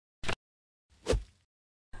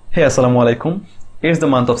Hey, Assalamu alaikum. It's the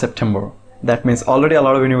month of September. That means already a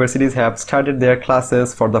lot of universities have started their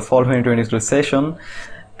classes for the fall 2022 session,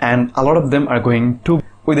 and a lot of them are going to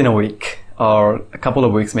within a week or a couple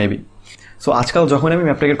of weeks maybe. So আজকাল যখন আমি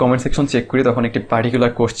ম্যাপটেকের comment section check করি তখন একটি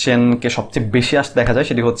particular কোশ্চেনকে সবচেয়ে বেশি আসতে দেখা যায়,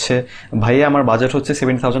 সেটি হচ্ছে ভাইয়া আমার বাজেট হচ্ছে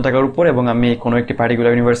 70,000 টাকার উপর এবং আমি কোনো একটি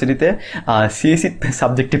পার্টিকুলার ইউনিভার্সিটিতে সিএসই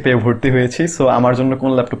সাবজেক্টটি পেয়ে ভর্তি হয়েছি। সো আমার জন্য কোন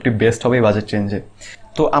ল্যাপটপটি বেস্ট হবে এই বাজেট রেঞ্জে।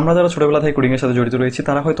 তো আমরা যারা ছোটোবেলা থেকে কোডিংয়ের সাথে জড়িত রয়েছি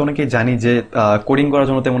তারা হয়তো অনেকেই জানি যে কোডিং করার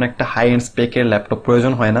জন্য তেমন একটা হাই এন্ড স্পেকের ল্যাপটপ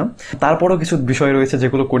প্রয়োজন হয় না। তারপরও কিছু বিষয় রয়েছে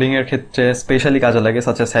যেগুলো কোডিংয়ের ক্ষেত্রে স্পেশালি কাজে লাগে,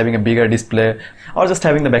 such as having a bigger display or just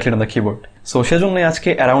having the backlight on the keyboard. So সেজন্যই আজকে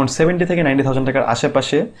অ্যারাউন্ড 70 থেকে 90,000 টাকার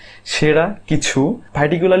আশেপাশে সেরা কিছু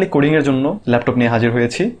পার্টিকুলারলি কোডিংয়ের জন্য ল্যাপটপ নিয়ে হাজির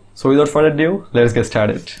হয়েছি। So without further due, let's get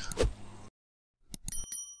started.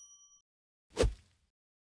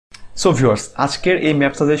 So viewers, আজকের এই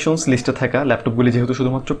ম্যাপ সাজেশনস লিস্টে থাকা ল্যাপটপগুলি যেহেতু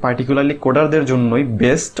শুধুমাত্র পার্টিকুলারলি কোডারদের জন্যই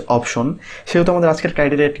বেস্ট অপশন, সেহেতু আমাদের আজকের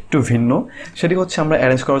ক্রাইটেরিয়া একটু ভিন্ন। সেটি হচ্ছে আমরা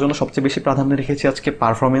অ্যারেঞ্জ করার জন্য সবচেয়ে বেশি প্রাধান্য রেখেছি আজকে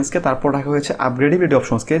পারফরমেন্সকে, তারপর রাখা হয়েছে আপগ্রেডেবিলিটি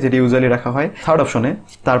অপশনসকে যেটি ইউজুয়ালি রাখা হয় থার্ড অপশনে,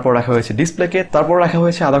 তারপর রাখা হয়েছে ডিসপ্লেকে, তারপর রাখা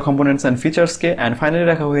হয়েছে আদার কম্পোনেন্টস অ্যান্ড ফিচার্সকে, অ্যান্ড ফাইনালি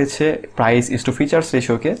রাখা হয়েছে প্রাইস ইস টু ফিচার্স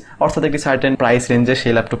রেশিওকে, অর্থাৎ একটি সার্টেন প্রাইস রেঞ্জে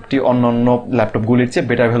সেই ল্যাপটপটি অন্যান্য ল্যাপটপগুলির চেয়ে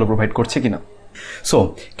বেটার ভ্যালু প্রোভাইড করছে কিনা। সো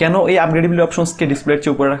কেন এই আপগ্রেডেবিলিটি অপশনসকে ডিসপ্লের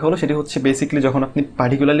চেয়ে উপরে রাখা হলো, সেটি হচ্ছে বেসিক্যালি যখন আপনি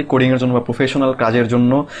পার্টিকুলারলি কোডিংয়ের জন্য বা প্রফেশনাল কাজের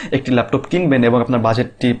জন্য একটি ল্যাপটপ কিনবেন এবং আপনার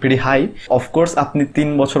বাজেটটি প্রিটি হাই, অফকোর্স আপনি 3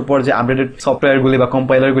 বছর পর যে আপডেটেড সফটওয়্যারগুলি বা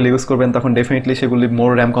কম্পাইলারগুলি ইউজ করবেন তখন ডেফিনেটলি সেগুলি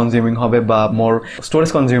মোর র্যাম কনজিউমিং হবে বা মোর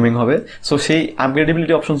স্টোরেজ কনজিউমিং হবে। সো সেই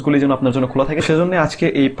আপগ্রেডেবিলিটি অপশনসগুলি যেন আপনার জন্য খোলা থাকে, সেজন্য আজকে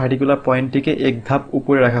এই পার্টিকুলার পয়েন্টটিকে এক ধাপ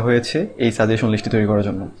উপরে রাখা হয়েছে এই সাজেশন লিস্টটি তৈরি করার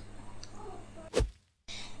জন্য।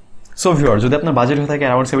 সো ভিউয়ার, যদি আপনার বাজেট হয়ে থাকে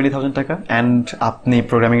অ্যারাউন্ড 70,000 টাকা অ্যান্ড আপনি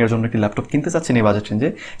প্রোগ্রামিংয়ের জন্য একটি ল্যাপটপ কিনতে চাচ্ছেন এই বাজেট রেঞ্জে,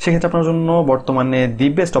 সেক্ষেত্রে আপনার জন্য বর্তমানে দি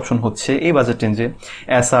বেস্ট অপশন হচ্ছে এই বাজেট রেঞ্জে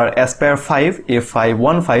Aspire 5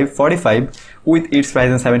 A51545 with its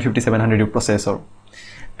Ryzen 7 5700U processor.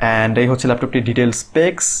 And এই হচ্ছে ল্যাপটপটির ডিটেল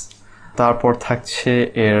স্পেক্স, তারপর থাকছে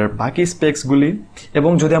এর বাকি স্পেক্সগুলি।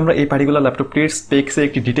 এবং যদি আমরা এই পার্টিকুলার ল্যাপটপটির স্পেক্সে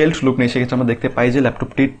একটি ডিটেলড লুক নেই, সেক্ষেত্রে আমরা দেখতে পাই যে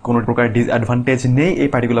ল্যাপটপটির কোনো প্রকার ডিসঅ্যাডভান্টেজ নেই এই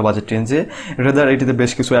পার্টিকুলার বাজেট রেঞ্জে। রেদার এটিতে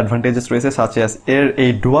বেশ কিছু অ্যাডভান্টেজেস রয়েছে, সাচ অ্যাজ এর এই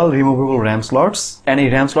dual removable RAM slots, and এই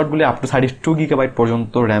র্যাম স্লটগুলি আপ টু 32 GB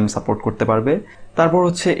পর্যন্ত র্যাম সাপোর্ট করতে পারবে। তারপর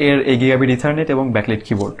হচ্ছে এর এই গিগাবিট ইথারনেট এবং backlight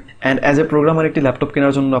keyboard. And as a programmer একটি ল্যাপটপ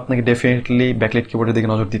কেনার জন্য আপনাকে ডেফিনেটলি ব্যাকলাইট কিবোর্ডের দিকে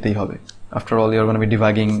নজর দিতেই হবে। After all you R gonna be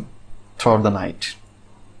debugging throughout the night.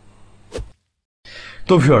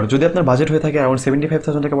 তো ভিউয়ার, যদি আপনার বাজেট হয়ে থাকে অ্যারাউন্ড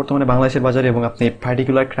 75,000 টাকা বর্তমানে বাংলাদেশের বাজারে এবং আপনি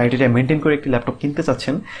পার্টিকুলার ক্রাইটেরিয়া মেনটেন করে একটি ল্যাপটপ কিনতে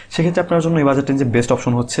চাচ্ছেন, সেক্ষেত্রে আপনার জন্য এই বাজেট রেঞ্জে বেস্ট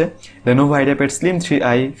অপশন হচ্ছে Lenovo IdeaPad Slim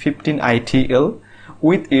 3i 15i-TL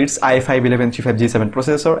with its i5-1135G7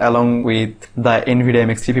 processor along with the NVIDIA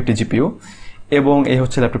MX 350 GPU। এবং এই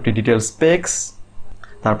হচ্ছে ল্যাপটপটির ডিটেল স্পেক্স,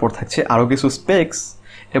 তারপর থাকছে আরও কিছু স্পেক্স।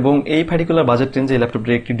 এবং এই পার্টিকুলার বাজেট রেঞ্জে এই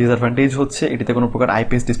ল্যাপটপটির একটি ডিসঅ্যাডভান্টেজ হচ্ছে এটিতে কোনো প্রকার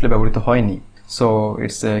আইপিএস ডিসপ্লে ব্যবহৃত হয়নি। So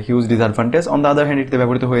it's a huge disadvantage. On the other hand এটিতে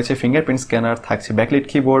ব্যবহৃত হয়েছে ফিঙ্গারপ্রিন্ট স্ক্যানার, থাকছে ব্যাকলাইট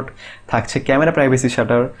কিবোর্ড, থাকছে camera privacy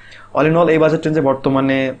shutter. All in all এই বাজেট রেঞ্জে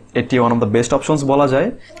বর্তমানে এটি one of the best options বলা যায়।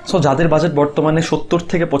 সো যাদের বাজেট বর্তমানে 70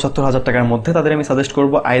 থেকে 75,000 টাকার মধ্যে, তাদের আমি সাজেস্ট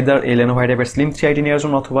করবো আইদার এই Lenovo IdeaPad Slim 3i নেওয়ার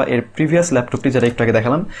জন্য অথবা এর প্রিভিয়াস ল্যাপটপটি যেটা একটু আগে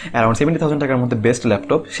দেখালাম অ্যারাউন্ড 70,000 টাকার মধ্যে বেস্ট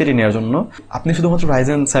ল্যাপটপ, সেটি নেওয়ার জন্য। আপনি শুধুমাত্র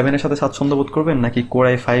Ryzen 7 এর সাথে স্বাচ্ছন্দ্য বোধ করবেন নাকি Core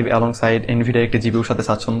i5 অ্যালংসাইড NVIDIA একটি জিপিউর সাথে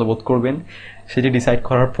স্বাচ্ছন্দ্য বোধ করবেন, সেটি ডিসাইড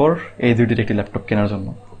করার পর এই দুইটির একটি ল্যাপটপ কেনার জন্য।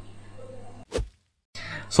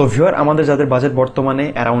 সো ভিউয়ার, আমাদের যাদের বাজেট বর্তমানে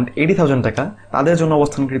অ্যারাউন্ড 80,000 টাকা, তাদের জন্য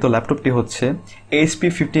অবস্থানকৃত ল্যাপটপটি হচ্ছে HP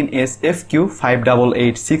 15s FQ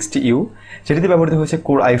 58860U, যেটিতে ব্যবহৃত হয়েছে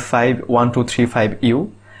Core i5 1235U,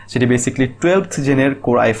 যেটি basically 12th জেনের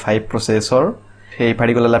Core i5 processor. এই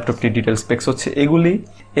পার্টিকুলার ল্যাপটপটির ডিটেল স্পেক্স হচ্ছে এগুলি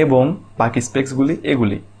এবং বাকি স্পেক্সগুলি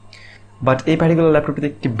এগুলি। বাট এই পার্টিকুলার ল্যাপটপটিতে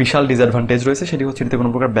একটি বিশাল ডিসঅ্যাডভান্টেজ রয়েছে, সেটি হচ্ছে এটিতে কোনো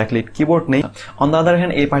প্রকার ব্যাকলাইট কিবোর্ড নেই। অন দ্য আদার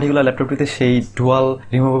হ্যান্ড এই পার্টিকুলার ল্যাপটপটিতে সেই ডুয়াল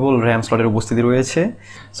রিমুভেবল র্যাম স্লটের উপস্থিতি রয়েছে।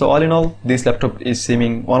 So all in all this laptop is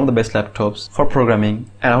সিমিং one of the best laptops for programming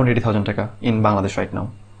around 80,000 টাকা in Bangladesh right now.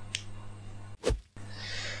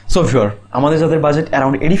 So viewer, আমাদের যাদের বাজেট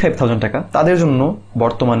অ্যারাউন্ড 85,000 টাকা, তাদের জন্য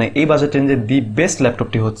বর্তমানে এই বাজেট রেঞ্জে দি বেস্ট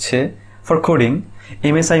ল্যাপটপটি হচ্ছে for coding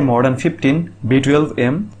MSI Modern 15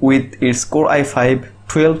 B12M with its Core i5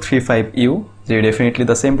 1235U, যে ডেফিনেটলি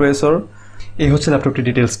দ্য সেম প্রসেসর। এই হচ্ছে ল্যাপটপটির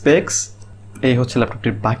ডিটেল স্পেক্স, এই হচ্ছে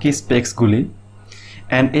ল্যাপটপটির বাকি স্পেক্সগুলি।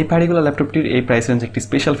 অ্যান্ড এই পার্টিকুলার ল্যাপটপটির এই প্রাইস রেঞ্জে একটি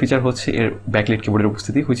স্পেশাল ফিচার হচ্ছে এর ব্যাকলাইট কিবোর্ডের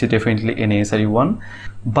উপস্থিতি, which is definitely NASRE 1।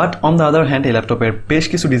 But on the other hand এই ল্যাপটপের বেশ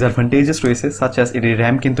কিছু ডিসঅ্যাডভান্টেজেস রয়েছে, সাচ অ্যাজ এর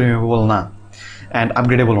র্যাম কিন্তু রিমুভেবল না। অ্যান্ড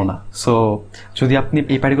আপগ্রেডেবলও না। সো যদি আপনি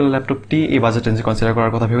এই পার্টিকুলার ল্যাপটপটি এই বাজেট রেঞ্জে কনসিডার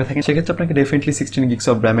করার কথা ভেবে থাকেন, সেক্ষেত্রে আপনাকে ডেফিনেটলি 16 gigs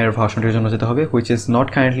of RAM এর ভার্সনটির জন্য যেতে হবে, which is not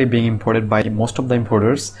currently being imported by most of the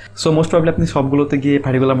importers. So most probably আপনি সবগুলোতে গিয়ে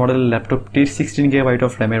পার্টিকুলার মডেলের ল্যাপটপটির 16 GB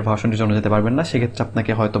of RAM এর ভার্সনটির জন্য যেতে পারবেন না, সেক্ষেত্রে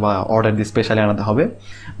আপনাকে হয়তো বা অর্ডার দিয়ে স্পেশালি আনাতে হবে।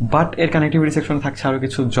 বাট এর কানেক্টিভিটি সেকশনে থাকছে আরও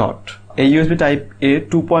কিছু জট। এই USB Type A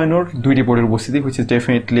 2.0 দুইটি পোর্টের উপস্থিতি, which is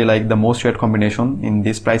definitely like the most rare combination in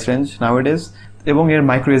this price range নাওয়াডেজ। এবং এর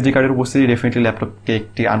মাইক্রো SD কার্ডের উপস্থিতি ডেফিনেটলি ল্যাপটপকে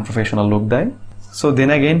একটি আনপ্রফেশনাল লুক দেয়। সো দেন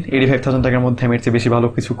অ্যাগেন 85,000 টাকার মধ্যে আমি এর চেয়ে বেশি ভালো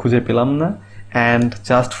কিছু খুঁজে পেলাম না, and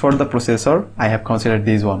just for the processor I have considered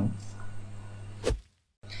this one.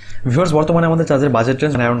 Viewers, বর্তমানে আমাদের যাদের বাজেট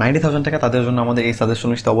রেঞ্জ অ্যারাউন্ড 90,000 টাকা, তাদের জন্য আমাদের এই সাজেশন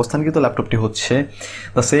লিস্টে অবস্থানকৃত ল্যাপটপটি হচ্ছে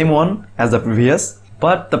the same one as the previous,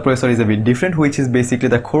 but the processor is a bit different, which is basically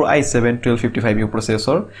the Core i7-1255U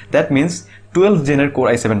processor. That means 12 gen এর Core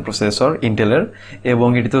i7 processor Intel-এর, এবং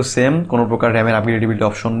এটি তো সেম, কোনো প্রকার RAM এর আপগ্রেডেবিলিটি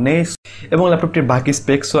অপশন নেই, এবং ল্যাপটপটির বাকি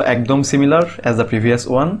স্পেক্সও একদম similar as the previous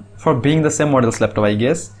one for being the same models laptop I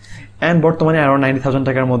guess. And বর্তমানে অ্যারাউন্ড 90,000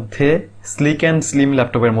 টাকার মধ্যে স্লিক অ্যান্ড স্লিম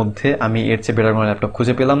ল্যাপটপের মধ্যে আমি এর চেয়ে বেটার কোনো ল্যাপটপ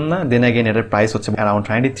খুঁজে পেলাম না। দেন অ্যাগেন এটার প্রাইস হচ্ছে অ্যারাউন্ড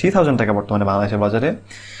 93,000 টাকা বর্তমানে বাংলাদেশের বাজারে।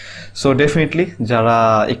 সো ডেফিনেটলি যারা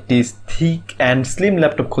একটি থিক অ্যান্ড স্লিম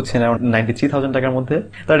ল্যাপটপ খুঁজছেন অ্যারাউন্ড 93,000 টাকার মধ্যে,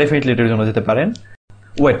 তারা ডেফিনেটলি এটার জন্য যেতে পারেন।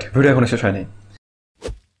 ওয়েট, ভিডিও এখনো শেষ হয়নি।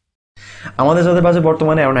 আমাদের যাদের বাজেট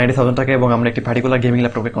বর্তমানে অ্যারাউন্ড 90,000 টাকা এবং আমরা একটি পার্টিকুলার গেমিং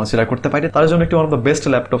ল্যাপটপকে কনসিডার করতে পারি, তার জন্য একটি one of the best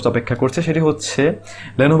laptops অপেক্ষা করছে, সেটি হচ্ছে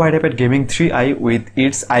Lenovo IdeaPad Gaming 3i with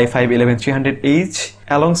its i5-11300H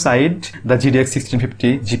alongside the GTX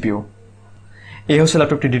 1650 GPU। এই হচ্ছে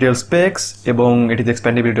ল্যাপটপটির ডিটেল স্পেক্স, এবং এটিতে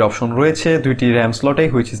এক্সপ্যান্ডেবিলিটি অপশন রয়েছে দুইটি RAM স্লটে,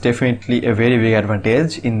 which is definitely a very big advantage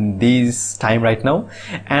in this time right now.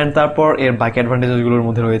 And তারপর এর বাকি অ্যাডভান্টেজগুলোর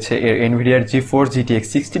মধ্যে রয়েছে এর NVIDIAর GeForce GTX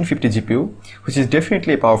 1650 GPU, which is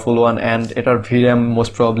definitely a powerful one, and এটার VRAM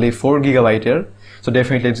most probably 4 GB, so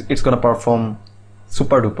definitely it's gonna perform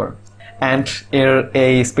super duper. And এর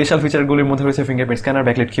এই special ফিচারগুলির মধ্যে রয়েছে fingerprint scanner,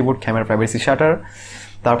 backlight keyboard, camera privacy shutter,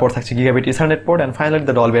 তারপর থাকছে gigabit ethernet port, and finally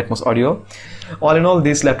the Dolby atoms audio. All in all,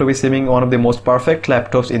 this laptop is সিমিং one of the most perfect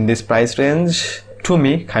laptops in this price range to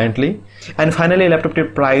me currently. And finally এই ল্যাপটপটির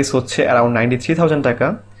price হচ্ছে around 93,000 টাকা।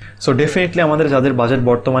 So definitely আমাদের যাদের budget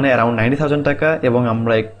বর্তমানে around 90,000 টাকা এবং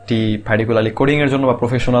আমরা একটি পার্টিকুলারলি কোডিংয়ের জন্য বা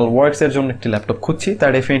প্রফেশনাল ওয়ার্কসের জন্য একটি ল্যাপটপ খুঁজছি,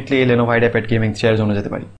 তারা ডেফিনেটলি এই Lenovo IdeaPad Gaming 3 এর জন্য যেতে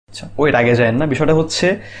পারি। আচ্ছা, ওইটা আগে যায় না, বিষয়টা হচ্ছে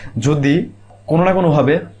যদি কোনো না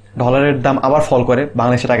কোনোভাবে ডলারের দাম আবার ফল করে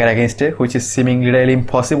বাংলাদেশের টাকার এগেইনস্টে, which is seemingly really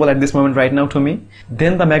impossible at this moment right now to me,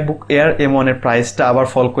 then the MacBook air M1 এর প্রাইসটা আবার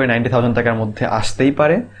ফল করে 90,000 টাকার মধ্যে আসতেই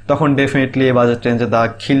পারে। তখন ডেফিনেটলি এই বাজেট রেঞ্জে the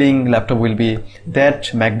killing laptop will be that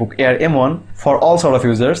MacBook air M1 for all sort of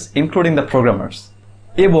users including the programmers.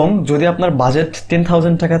 এবং যদি আপনার বাজেট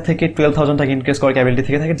 10,000 টাকা থেকে 12,000 টাকা ইনক্রিজ করার ক্যাপাবিলিটি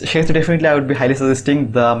থেকে থাকে, সেক্ষেত্রে definitely I would be highly suggesting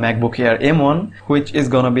the MacBook air M1, which is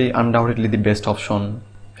gonna be undoubtedly the best option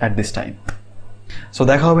at this time. So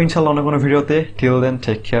দেখা হবে ইনশাল্লাহ অন্য কোনো ভিডিওতে। টিল দেন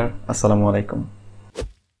টেক কেয়ার, আসসালামু আলাইকুম।